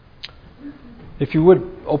If you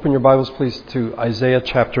would, open your Bibles, please, to Isaiah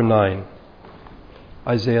chapter 9.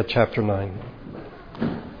 Isaiah chapter 9.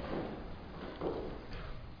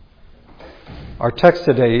 Our text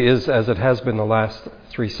today is, as it has been the last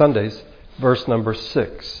 3 Sundays, verse number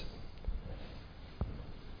 6.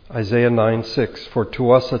 Isaiah 9:6. For to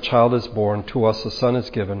us a child is born, to us a son is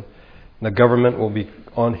given, and the government will be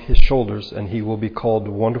on his shoulders, and he will be called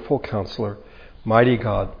Wonderful Counselor, Mighty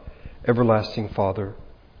God, Everlasting Father,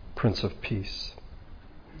 Prince of Peace.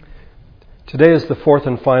 Today is the 4th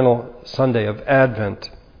and final Sunday of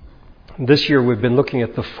Advent. This year we've been looking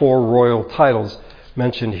at the 4 royal titles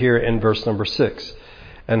mentioned here in verse number 6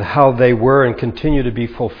 and how they were and continue to be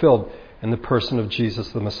fulfilled in the person of Jesus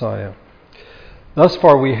the Messiah. Thus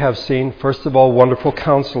far we have seen, first of all, Wonderful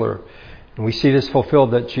Counselor. And we see this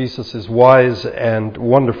fulfilled that Jesus is wise and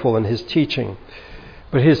wonderful in his teaching.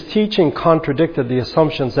 But his teaching contradicted the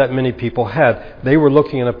assumptions that many people had. They were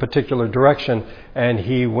looking in a particular direction, and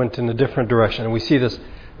he went in a different direction. And we see this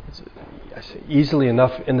easily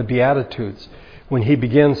enough in the Beatitudes. When he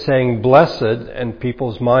begins saying blessed, and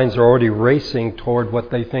people's minds are already racing toward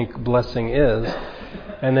what they think blessing is,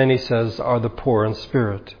 and then he says, are the poor in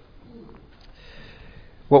spirit.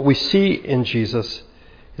 What we see in Jesus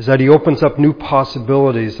is that he opens up new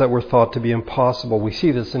possibilities that were thought to be impossible. We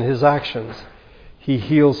see this in his actions. He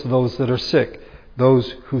heals those that are sick,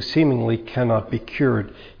 those who seemingly cannot be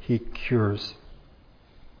cured. He cures.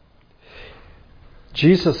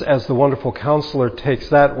 Jesus, as the Wonderful Counselor, takes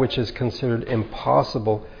that which is considered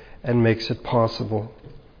impossible and makes it possible.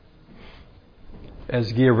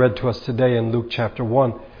 As Gia read to us today in Luke chapter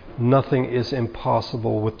 1, nothing is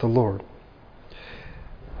impossible with the Lord.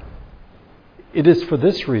 It is for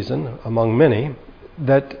this reason, among many,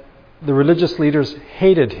 that the religious leaders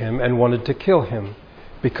hated him and wanted to kill him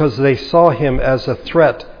because they saw him as a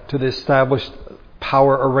threat to the established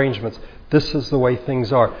power arrangements. This is the way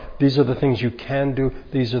things are. These are the things you can do.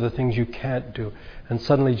 These are the things you can't do. And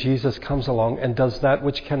suddenly Jesus comes along and does that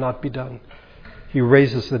which cannot be done. He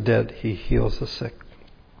raises the dead. He heals the sick.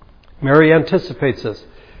 Mary anticipates this,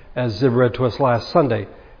 as Zib read to us last Sunday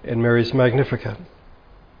in Mary's Magnificat.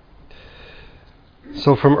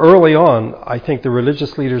 So from early on, I think the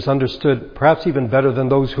religious leaders understood, perhaps even better than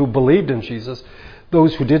those who believed in Jesus,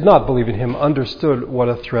 those who did not believe in him understood what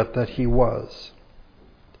a threat that he was.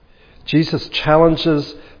 Jesus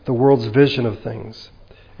challenges the world's vision of things,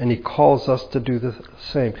 and he calls us to do the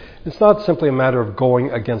same. It's not simply a matter of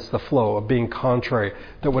going against the flow, of being contrary,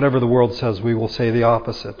 that whatever the world says, we will say the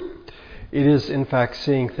opposite. It is, in fact,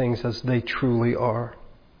 seeing things as they truly are.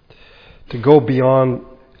 To go beyond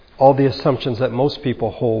all the assumptions that most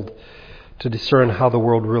people hold to discern how the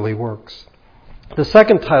world really works. The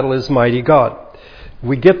second title is Mighty God.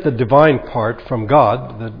 We get the divine part from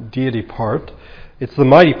God, the deity part. It's the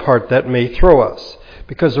mighty part that may throw us.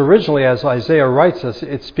 Because originally, as Isaiah writes us,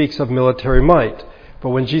 it speaks of military might. But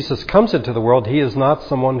when Jesus comes into the world, he is not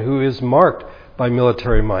someone who is marked by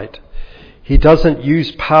military might. He doesn't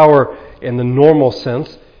use power in the normal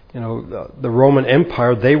sense. The Roman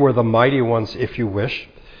Empire, they were the mighty ones, if you wish.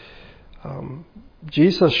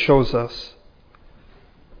 Jesus shows us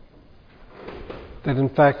that in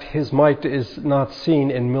fact his might is not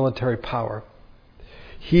seen in military power.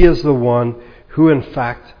 He is the one who in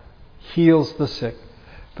fact heals the sick.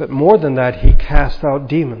 But more than that, he casts out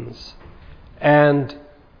demons and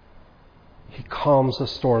he calms a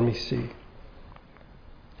stormy sea.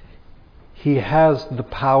 He has the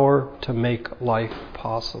power to make life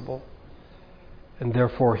possible, and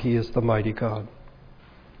therefore he is the mighty God.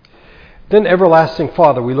 Then Everlasting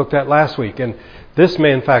Father we looked at last week, and this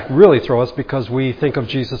may in fact really throw us because we think of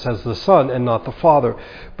Jesus as the Son and not the Father.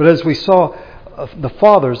 But as we saw, the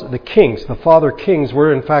fathers, the father kings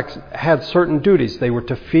were in fact had certain duties. They were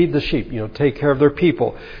to feed the sheep, take care of their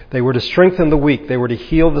people. They were to strengthen the weak. They were to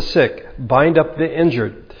heal the sick, bind up the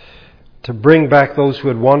injured, to bring back those who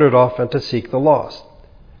had wandered off and to seek the lost.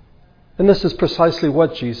 And this is precisely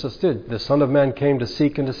what Jesus did. The Son of Man came to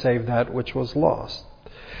seek and to save that which was lost.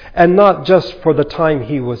 And not just for the time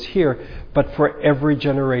he was here, but for every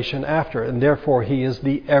generation after. And therefore he is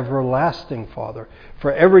the everlasting Father.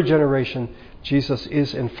 For every generation, Jesus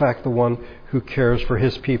is in fact the one who cares for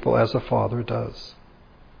his people as a father does.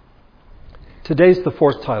 Today's the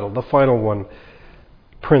 4th title, the final one,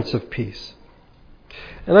 Prince of Peace.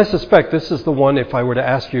 And I suspect this is the one, if I were to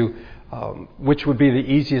ask you which would be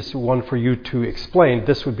the easiest one for you to explain,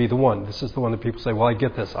 this would be the one. This is the one that people say, well, I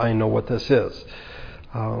get this. I know what this is.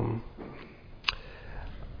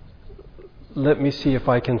 Let me see if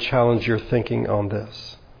I can challenge your thinking on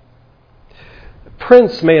this.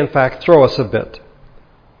 Prince may in fact throw us a bit.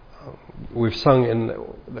 We've sung in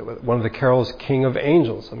one of the carols, King of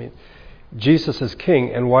Angels. I mean, Jesus is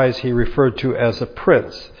king, and why is he referred to as a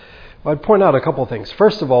prince? Well, I'd point out a couple of things.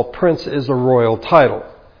 First of all, prince is a royal title.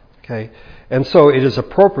 Okay? And so it is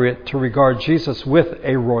appropriate to regard Jesus with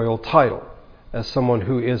a royal title as someone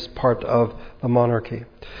who is part of the monarchy.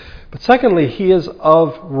 But secondly, he is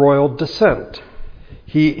of royal descent.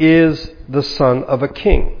 He is the son of a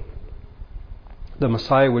king. The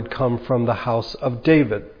Messiah would come from the house of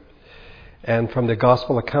David. And from the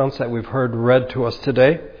gospel accounts that we've heard read to us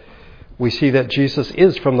today, we see that Jesus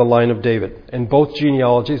is from the line of David. In both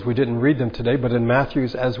genealogies, we didn't read them today, but in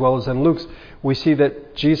Matthew's as well as in Luke's, we see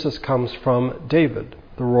that Jesus comes from David,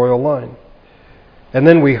 the royal line. And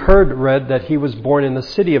then we heard read that he was born in the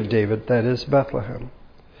city of David, that is Bethlehem.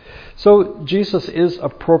 So Jesus is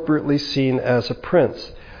appropriately seen as a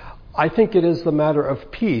prince. I think it is the matter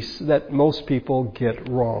of peace that most people get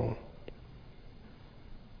wrong.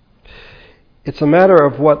 It's a matter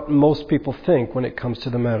of what most people think when it comes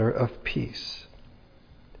to the matter of peace.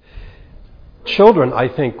 Children, I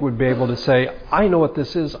think, would be able to say, I know what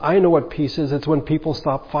this is. I know what peace is. It's when people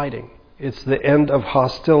stop fighting. It's the end of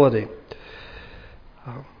hostility.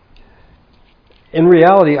 In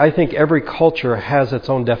reality, I think every culture has its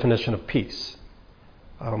own definition of peace.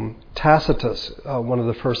 Tacitus, one of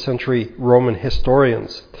the first century Roman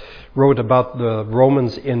historians, wrote about the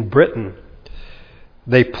Romans in Britain.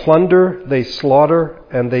 They plunder, they slaughter,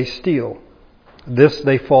 and they steal. This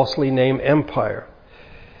they falsely name empire.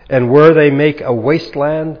 And where they make a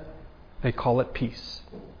wasteland, they call it peace.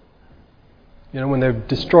 You know, when they've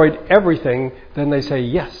destroyed everything, then they say,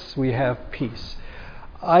 yes, we have peace.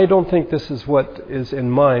 I don't think this is what is in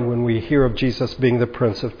mind when we hear of Jesus being the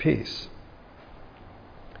Prince of Peace.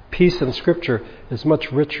 Peace in Scripture is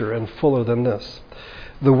much richer and fuller than this.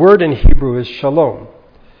 The word in Hebrew is shalom.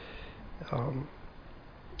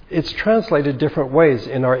 It's translated different ways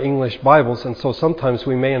in our English Bibles, and so sometimes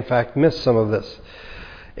we may in fact miss some of this.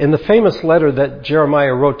 In the famous letter that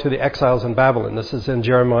Jeremiah wrote to the exiles in Babylon, this is in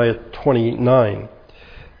Jeremiah 29,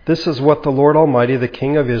 this is what the Lord Almighty, the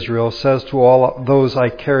King of Israel, says to all those I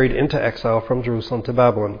carried into exile from Jerusalem to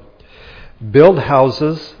Babylon. Build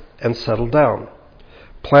houses and settle down.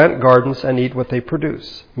 Plant gardens and eat what they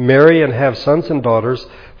produce. Marry and have sons and daughters.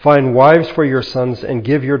 Find wives for your sons and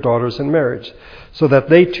give your daughters in marriage, so that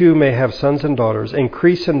they too may have sons and daughters.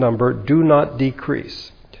 Increase in number, do not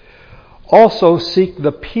decrease. Also seek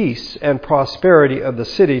the peace and prosperity of the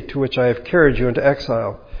city to which I have carried you into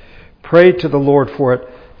exile. Pray to the Lord for it,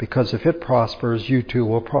 because if it prospers, you too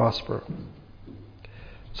will prosper.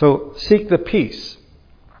 So seek the peace.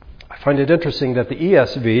 I find it interesting that the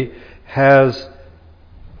ESV has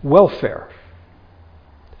welfare.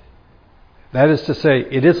 That is to say,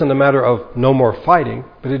 it isn't a matter of no more fighting,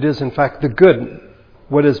 but it is in fact the good,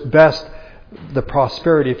 what is best, the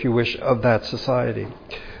prosperity, if you wish, of that society.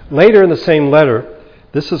 Later in the same letter,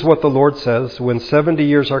 this is what the Lord says, when 70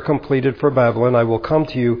 years are completed for Babylon, I will come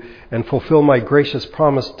to you and fulfill my gracious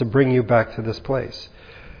promise to bring you back to this place.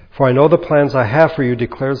 For I know the plans I have for you,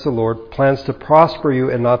 declares the Lord, plans to prosper you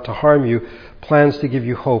and not to harm you, plans to give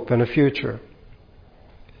you hope and a future.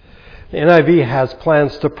 The NIV has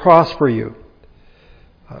plans to prosper you.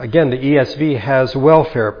 Again, the ESV has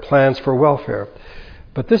welfare, plans for welfare.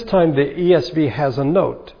 But this time the ESV has a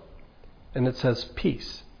note, and it says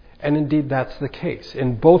peace. And indeed that's the case.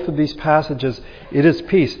 In both of these passages, it is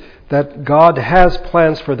peace, that God has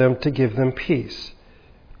plans for them to give them peace,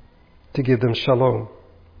 to give them shalom.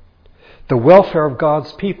 The welfare of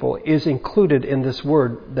God's people is included in this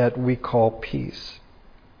word that we call peace.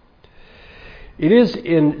 It is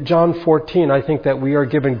in John 14, I think, that we are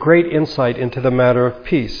given great insight into the matter of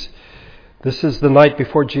peace. This is the night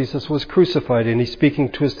before Jesus was crucified, and he's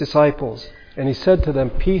speaking to his disciples. And he said to them,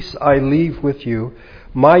 peace I leave with you,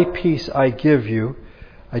 my peace I give you.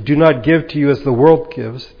 I do not give to you as the world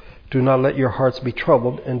gives. Do not let your hearts be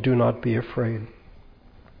troubled, and do not be afraid.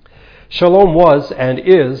 Shalom was and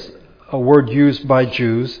is a word used by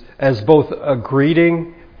Jews as both a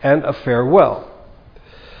greeting and a farewell.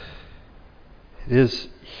 It is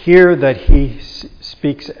here that he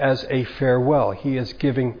speaks as a farewell. He is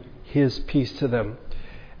giving his peace to them.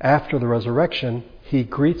 After the resurrection, he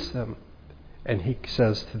greets them, and he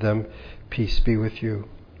says to them, peace be with you.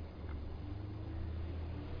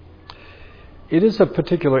 It is of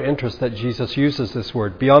particular interest that Jesus uses this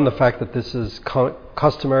word, beyond the fact that this is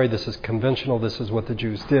customary, this is conventional, this is what the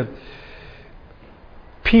Jews did.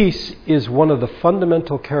 Peace is one of the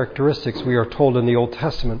fundamental characteristics, we are told in the Old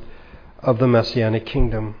Testament, of the Messianic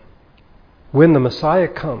kingdom. When the Messiah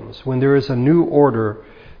comes, when there is a new order,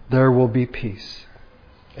 there will be peace.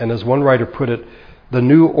 And as one writer put it, The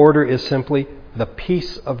new order is simply the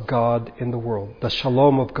peace of God in the world, the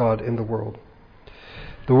shalom of God in the world.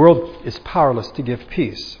 The world is powerless to give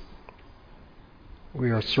peace.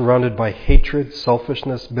 We are surrounded by hatred,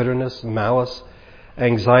 selfishness, bitterness, malice,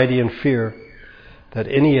 anxiety, and fear, that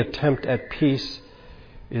any attempt at peace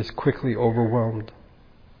is quickly overwhelmed.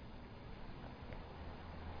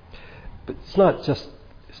 But it's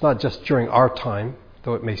not just during our time,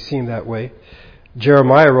 though it may seem that way.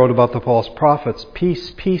 Jeremiah wrote about the false prophets.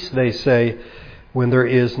 Peace, peace, they say, when there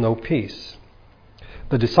is no peace.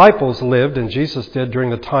 The disciples lived, and Jesus did, during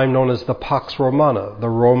the time known as the Pax Romana, the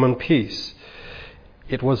Roman peace.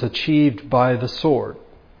 It was achieved by the sword.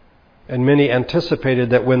 And many anticipated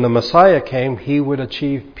that when the Messiah came, he would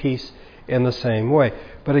achieve peace in the same way.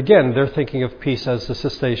 But again, they're thinking of peace as the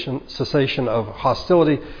cessation of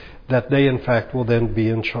hostility, that they in fact will then be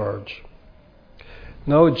in charge.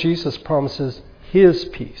 No, Jesus promises his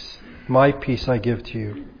peace. My peace I give to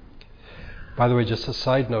you. By the way, just a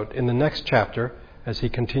side note, in the next chapter, as he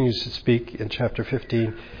continues to speak in chapter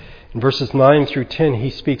 15, in verses 9 through 10, he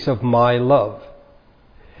speaks of my love.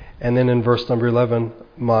 And then in verse number 11,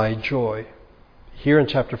 my joy. Here in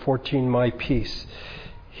chapter 14, my peace.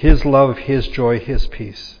 His love, his joy, his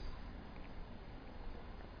peace.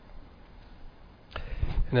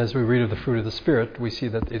 And as we read of the fruit of the Spirit, we see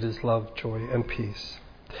that it is love, joy, and peace.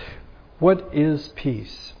 What is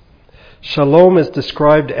peace? Shalom is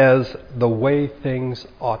described as the way things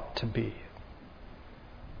ought to be.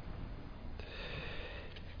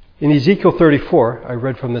 In Ezekiel 34, I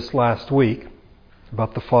read from this last week,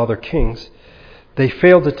 about the father kings, they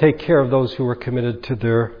failed to take care of those who were committed to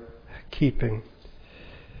their keeping.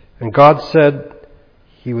 And God said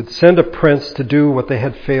he would send a prince to do what they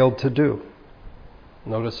had failed to do.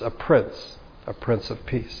 Notice a prince of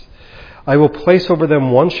peace. I will place over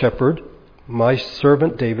them one shepherd, my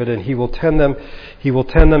servant David, and he will tend them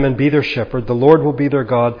and be their shepherd. The Lord will be their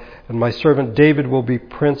God, and my servant David will be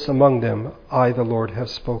prince among them. I, the Lord, have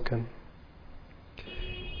spoken.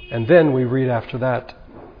 And then we read after that,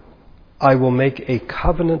 I will make a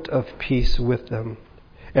covenant of peace with them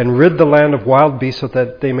and rid the land of wild beasts so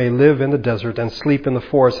that they may live in the desert and sleep in the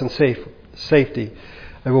forest in safety.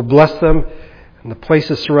 I will bless them in the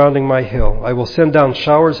places surrounding my hill. I will send down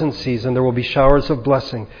showers in season. There will be showers of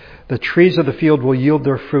blessing. The trees of the field will yield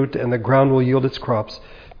their fruit and the ground will yield its crops.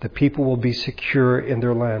 The people will be secure in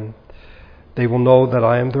their land. They will know that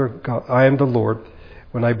I am their God, I am the Lord,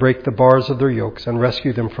 when I break the bars of their yokes and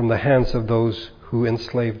rescue them from the hands of those who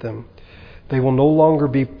enslave them. They will no longer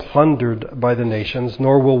be plundered by the nations,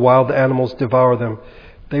 nor will wild animals devour them.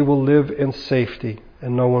 They will live in safety,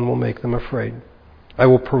 and no one will make them afraid. I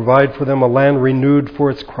will provide for them a land renowned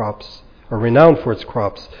for its crops,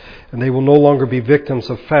 and they will no longer be victims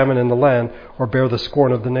of famine in the land or bear the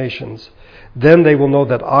scorn of the nations. Then they will know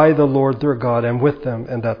that I, the Lord their God, am with them,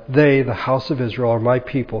 and that they, the house of Israel, are my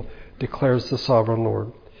people, declares the sovereign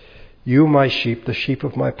Lord. You, my sheep, the sheep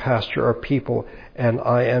of my pasture, are people, and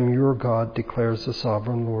I am your God, declares the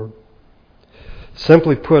sovereign Lord.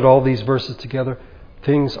 Simply put, all these verses together,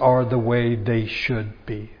 things are the way they should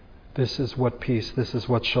be. This is what peace, this is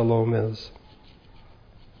what shalom is.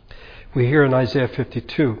 We hear in Isaiah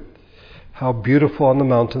 52, how beautiful on the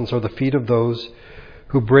mountains are the feet of those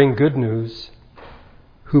who bring good news,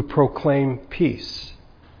 who proclaim peace,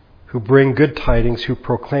 who bring good tidings, who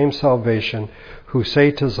proclaim salvation, who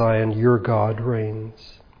say to Zion, your God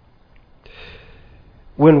reigns.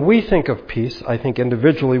 When we think of peace, I think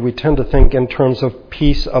individually we tend to think in terms of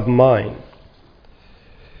peace of mind,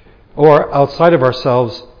 or outside of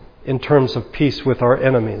ourselves in terms of peace with our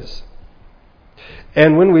enemies.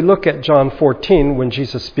 And when we look at John 14, when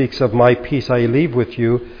Jesus speaks of my peace I leave with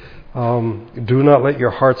you, do not let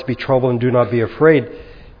your hearts be troubled and do not be afraid.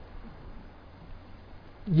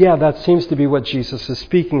 Yeah, that seems to be what Jesus is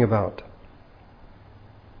speaking about.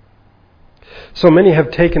 So many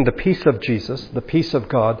have taken the peace of Jesus, the peace of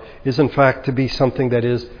God, is in fact to be something that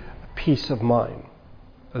is peace of mind,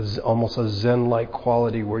 almost a Zen-like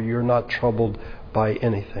quality where you're not troubled by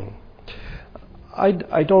anything.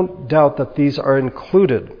 I don't doubt that these are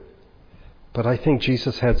included, but I think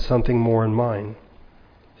Jesus had something more in mind.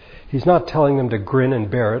 He's not telling them to grin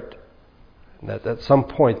and bear it, that at some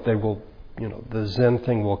point they will, the Zen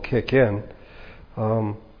thing will kick in,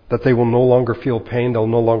 that they will no longer feel pain, they'll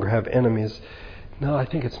no longer have enemies. No, I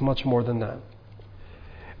think it's much more than that.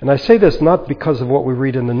 And I say this not because of what we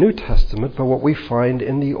read in the New Testament, but what we find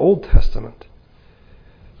in the Old Testament.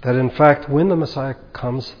 That in fact, when the Messiah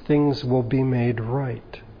comes, things will be made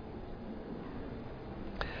right.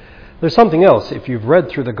 There's something else. If you've read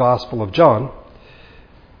through the Gospel of John,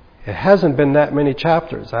 It hasn't been that many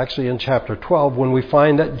chapters, actually in chapter 12, when we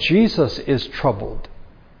find that Jesus is troubled.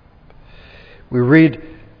 We read,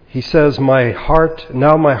 he says, my heart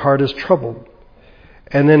is troubled.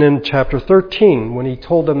 And then in chapter 13, when he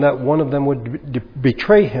told them that one of them would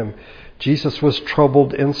betray him, Jesus was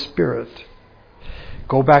troubled in spirit.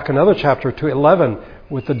 Go back another chapter to 11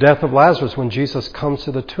 with the death of Lazarus, when Jesus comes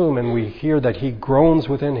to the tomb and we hear that he groans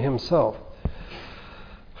within himself.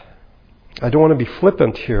 I don't want to be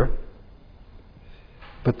flippant here,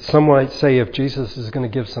 but some might say if Jesus is going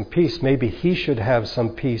to give some peace, maybe he should have some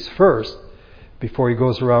peace first before he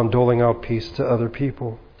goes around doling out peace to other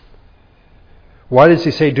people. Why does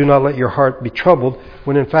he say, do not let your heart be troubled,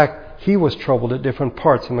 when in fact he was troubled at different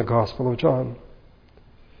parts in the Gospel of John?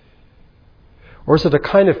 Or is it a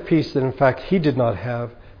kind of peace that in fact he did not have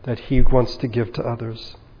that he wants to give to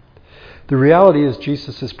others? The reality is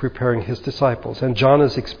Jesus is preparing his disciples, and John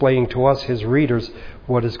is explaining to us, his readers,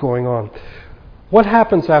 what is going on. What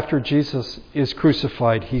happens after Jesus is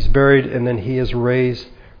crucified, he's buried, and then he is raised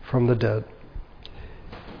from the dead?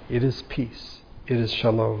 It is peace. It is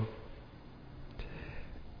shalom.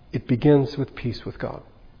 It begins with peace with God.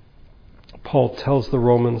 Paul tells the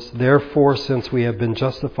Romans, therefore, since we have been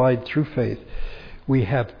justified through faith, we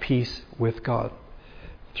have peace with God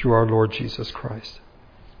through our Lord Jesus Christ.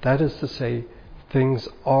 That is to say, things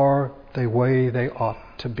are the way they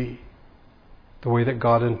ought to be, the way that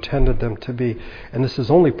God intended them to be. And this is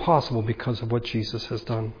only possible because of what Jesus has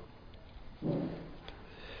done.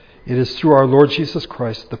 It is through our Lord Jesus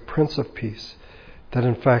Christ, the Prince of Peace, that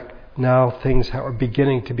in fact now things are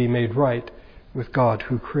beginning to be made right with God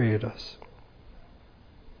who created us.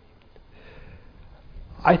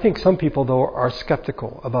 I think some people, though, are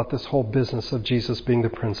skeptical about this whole business of Jesus being the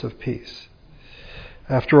Prince of Peace.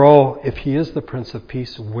 After all, if he is the Prince of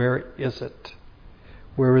Peace, where is it?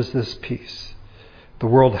 Where is this peace? The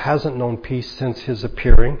world hasn't known peace since his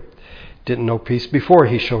appearing. Didn't know peace before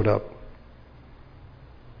he showed up.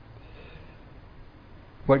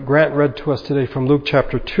 What Grant read to us today from Luke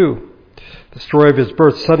chapter 2, the story of his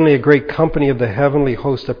birth, suddenly a great company of the heavenly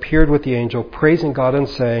host appeared with the angel, praising God and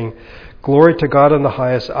saying, glory to God in the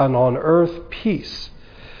highest, and on earth peace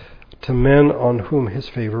to men on whom his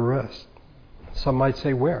favor rests. Some might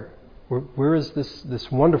say, where? Where is this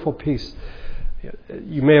wonderful peace?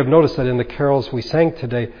 You may have noticed that in the carols we sang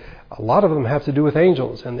today, a lot of them have to do with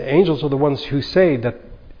angels. And the angels are the ones who say that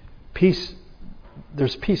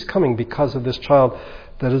there's peace coming because of this child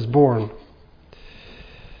that is born.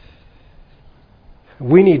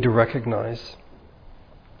 We need to recognize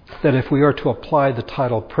that if we are to apply the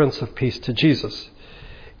title Prince of Peace to Jesus,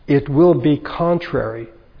 it will be contrary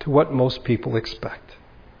to what most people expect.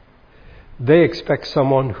 They expect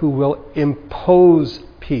someone who will impose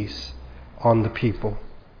peace on the people.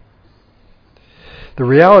 The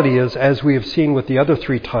reality is, as we have seen with the other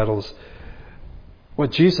three titles,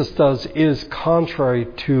 what Jesus does is contrary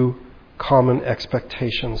to common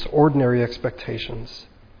expectations, ordinary expectations.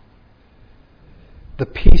 The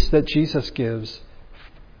peace that Jesus gives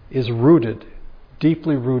is rooted,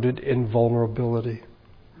 deeply rooted in vulnerability.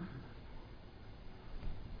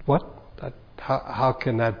 What? How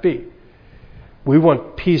can that be? We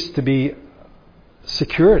want peace to be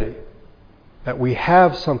security, that we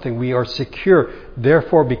have something, we are secure.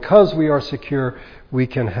 Therefore, because we are secure, we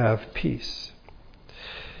can have peace.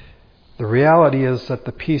 The reality is that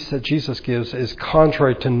the peace that Jesus gives is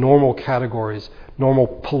contrary to normal categories, normal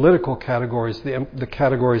political categories, the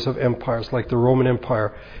categories of empires like the Roman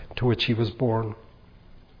Empire to which he was born.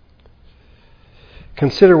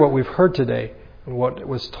 Consider what we've heard today and what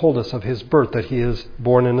was told us of his birth, that he is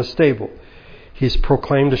born in a stable. He's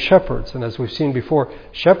proclaimed to shepherds, and as we've seen before,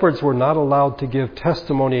 shepherds were not allowed to give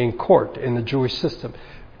testimony in court in the Jewish system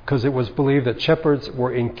because it was believed that shepherds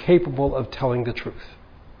were incapable of telling the truth.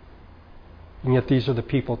 And yet these are the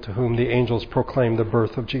people to whom the angels proclaimed the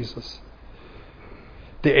birth of Jesus.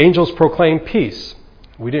 The angels proclaimed peace.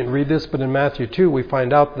 We didn't read this, but in Matthew 2 we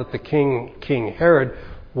find out that the King Herod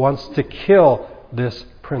wants to kill this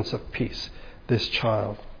Prince of Peace, this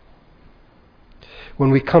child.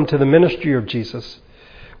 When we come to the ministry of Jesus,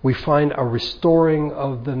 we find a restoring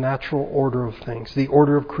of the natural order of things, the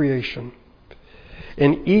order of creation.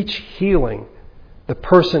 In each healing, the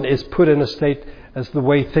person is put in a state as the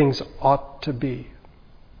way things ought to be.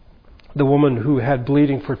 The woman who had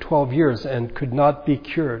bleeding for 12 years and could not be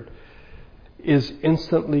cured is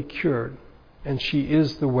instantly cured, and she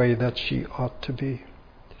is the way that she ought to be.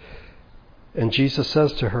 And Jesus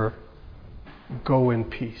says to her, go in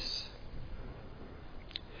peace.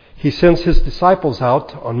 He sends his disciples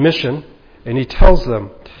out on mission, and he tells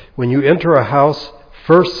them, when you enter a house,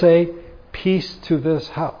 first say, peace to this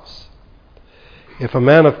house. If a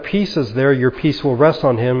man of peace is there, your peace will rest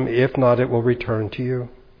on him. If not, it will return to you.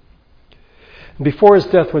 Before his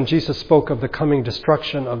death, when Jesus spoke of the coming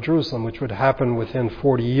destruction of Jerusalem, which would happen within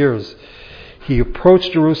 40 years, he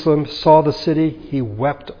approached Jerusalem, saw the city, he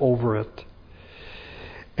wept over it.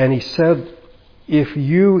 And he said, if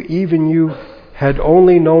you, even you, had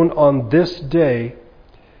only known on this day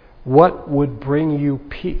what would bring you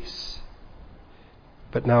peace,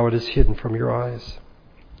 but now it is hidden from your eyes.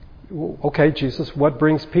 Okay, Jesus, what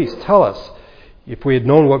brings peace? Tell us. If we had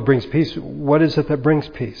known what brings peace, what is it that brings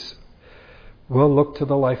peace? Well, look to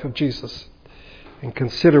the life of Jesus and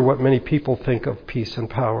consider what many people think of peace and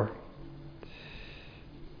power.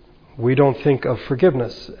 We don't think of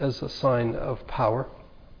forgiveness as a sign of power,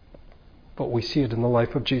 but we see it in the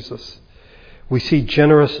life of Jesus. We see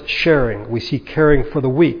generous sharing. We see caring for the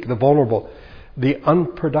weak, the vulnerable, the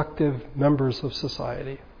unproductive members of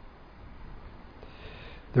society.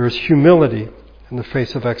 There is humility in the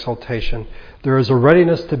face of exaltation. There is a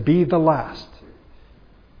readiness to be the last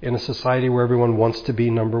in a society where everyone wants to be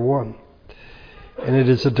number one. And it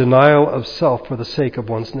is a denial of self for the sake of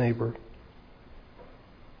one's neighbor.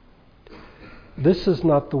 This is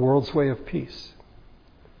not the world's way of peace.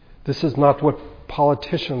 This is not what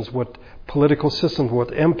politicians, what political systems,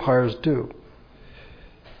 what empires do.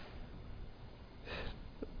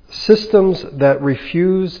 Systems that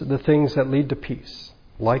refuse the things that lead to peace,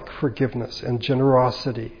 like forgiveness and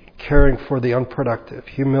generosity, caring for the unproductive,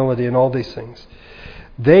 humility, and all these things,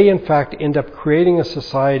 they in fact end up creating a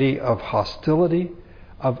society of hostility,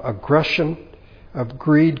 of aggression, of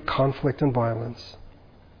greed, conflict, and violence.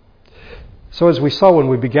 So as we saw when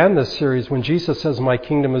we began this series, when Jesus says, my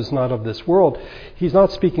kingdom is not of this world, he's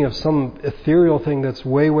not speaking of some ethereal thing that's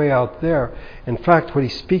way, way out there. In fact, what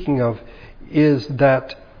he's speaking of is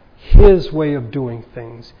that his way of doing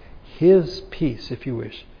things, his peace, if you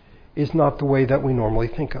wish, is not the way that we normally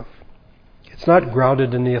think of. It's not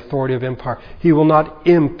grounded in the authority of empire. He will not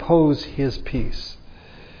impose his peace.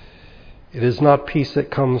 It is not peace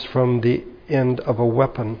that comes from the end of a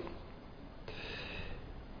weapon.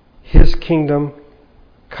 His kingdom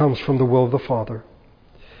comes from the will of the Father.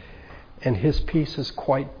 And his peace is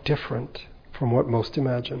quite different from what most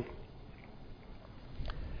imagine.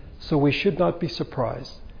 So we should not be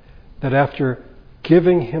surprised that after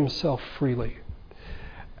giving himself freely,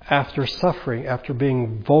 after suffering, after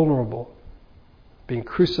being vulnerable, being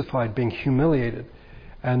crucified, being humiliated,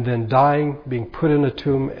 and then dying, being put in a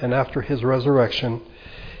tomb, and after his resurrection,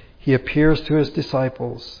 he appears to his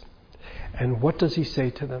disciples. And what does he say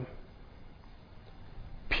to them?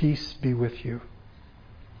 Peace be with you.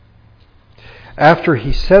 After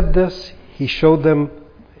he said this, he showed them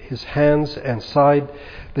his hands and side.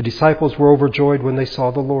 The disciples were overjoyed when they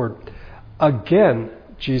saw the Lord. Again,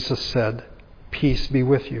 Jesus said, peace be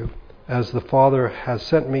with you. As the Father has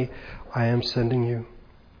sent me, I am sending you.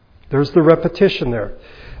 There's the repetition there.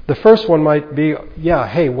 The first one might be, yeah,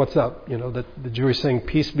 hey, what's up? You know, the Jewish saying,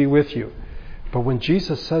 peace be with you. But when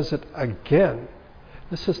Jesus says it again,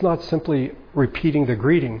 this is not simply repeating the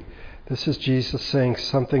greeting. This is Jesus saying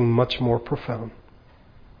something much more profound.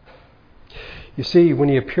 You see, when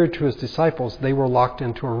he appeared to his disciples, they were locked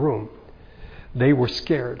into a room. They were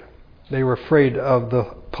scared. They were afraid of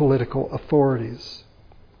the political authorities.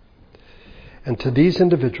 And to these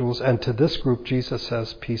individuals and to this group, Jesus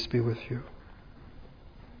says, peace be with you.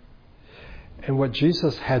 And what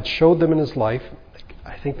Jesus had showed them in his life,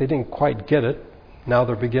 I think they didn't quite get it. Now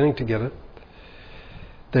they're beginning to get it.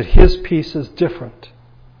 That his peace is different.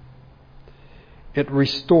 It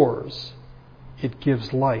restores. It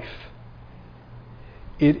gives life.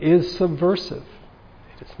 It is subversive.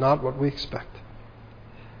 It is not what we expect.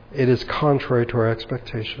 It is contrary to our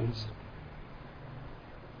expectations.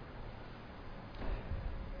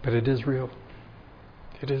 But it is real.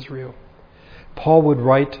 It is real. Paul would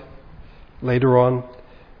write later on,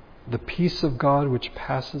 the peace of God which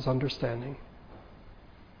passes understanding.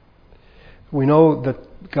 We know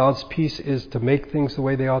that God's peace is to make things the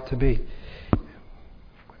way they ought to be.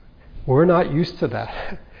 We're not used to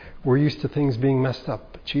that. We're used to things being messed up.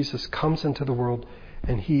 But Jesus comes into the world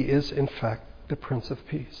and he is in fact the Prince of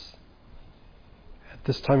Peace. At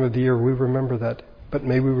this time of the year we remember that, but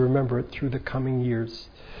may we remember it through the coming years,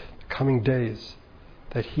 the coming days,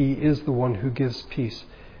 that he is the one who gives peace.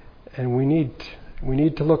 And we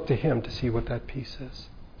need to look to him to see what that peace is.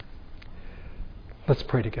 Let's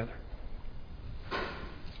pray together.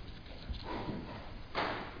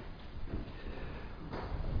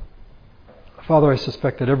 Father, I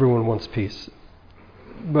suspect that everyone wants peace,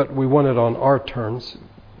 but we want it on our terms,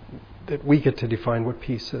 that we get to define what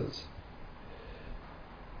peace is.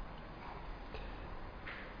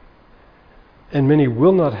 And many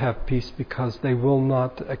will not have peace because they will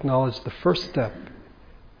not acknowledge the first step,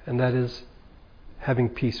 and that is having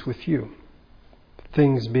peace with you.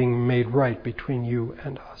 Things being made right between you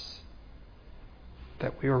and us.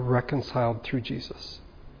 That we are reconciled through Jesus.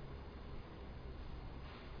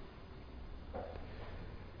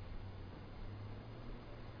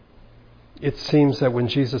 It seems that when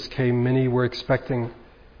Jesus came, many were expecting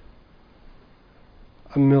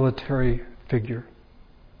a military figure,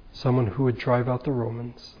 someone who would drive out the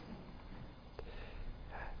Romans.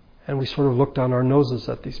 And we sort of look down our noses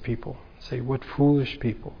at these people, say, what foolish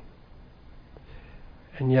people.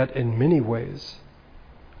 And yet, in many ways,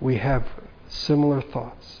 we have similar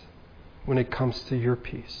thoughts when it comes to your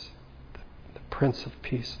peace, the Prince of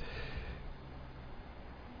Peace.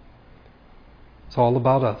 It's all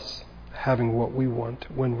about us having what we want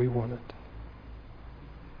when we want it,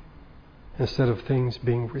 instead of things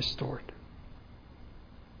being restored.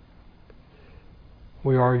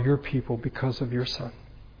 We are your people because of your Son.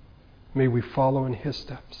 May we follow in His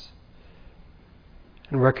steps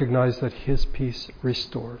and recognize that His peace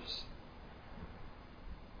restores.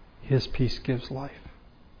 His peace gives life.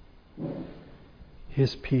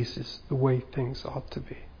 His peace is the way things ought to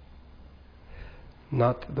be,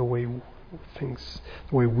 not the way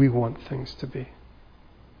we want things to be.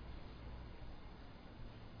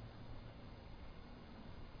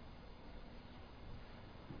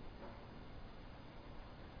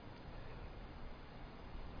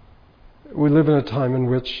 We live in a time in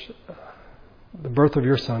which the birth of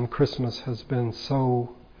your Son, Christmas, has been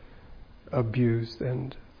so abused,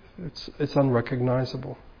 and it's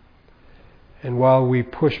unrecognizable. And while we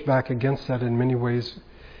push back against that in many ways,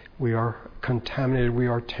 we are contaminated, we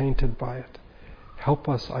are tainted by it. Help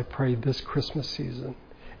us, I pray, this Christmas season,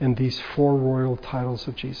 in these 4 royal titles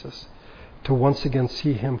of Jesus, to once again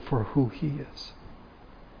see Him for who He is.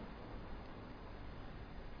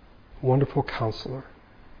 Wonderful Counselor,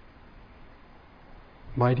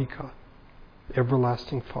 Mighty God,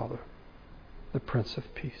 Everlasting Father, the Prince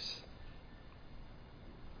of Peace.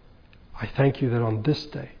 I thank you that on this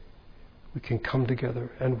day we can come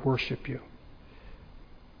together and worship you.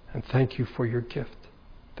 And thank you for your gift,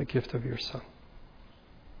 the gift of your Son.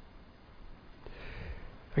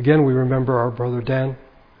 Again, we remember our brother Dan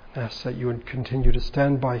and ask that you would continue to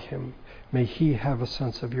stand by him. May he have a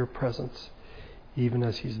sense of your presence, even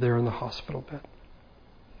as he's there in the hospital bed.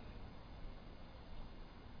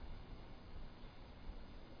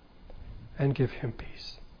 And give him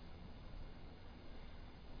peace.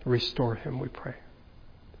 Restore him, we pray.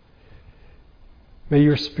 May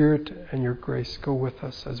your Spirit and your grace go with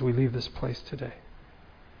us as we leave this place today.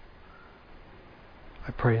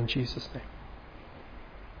 I pray in Jesus' name.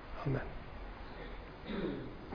 Amen.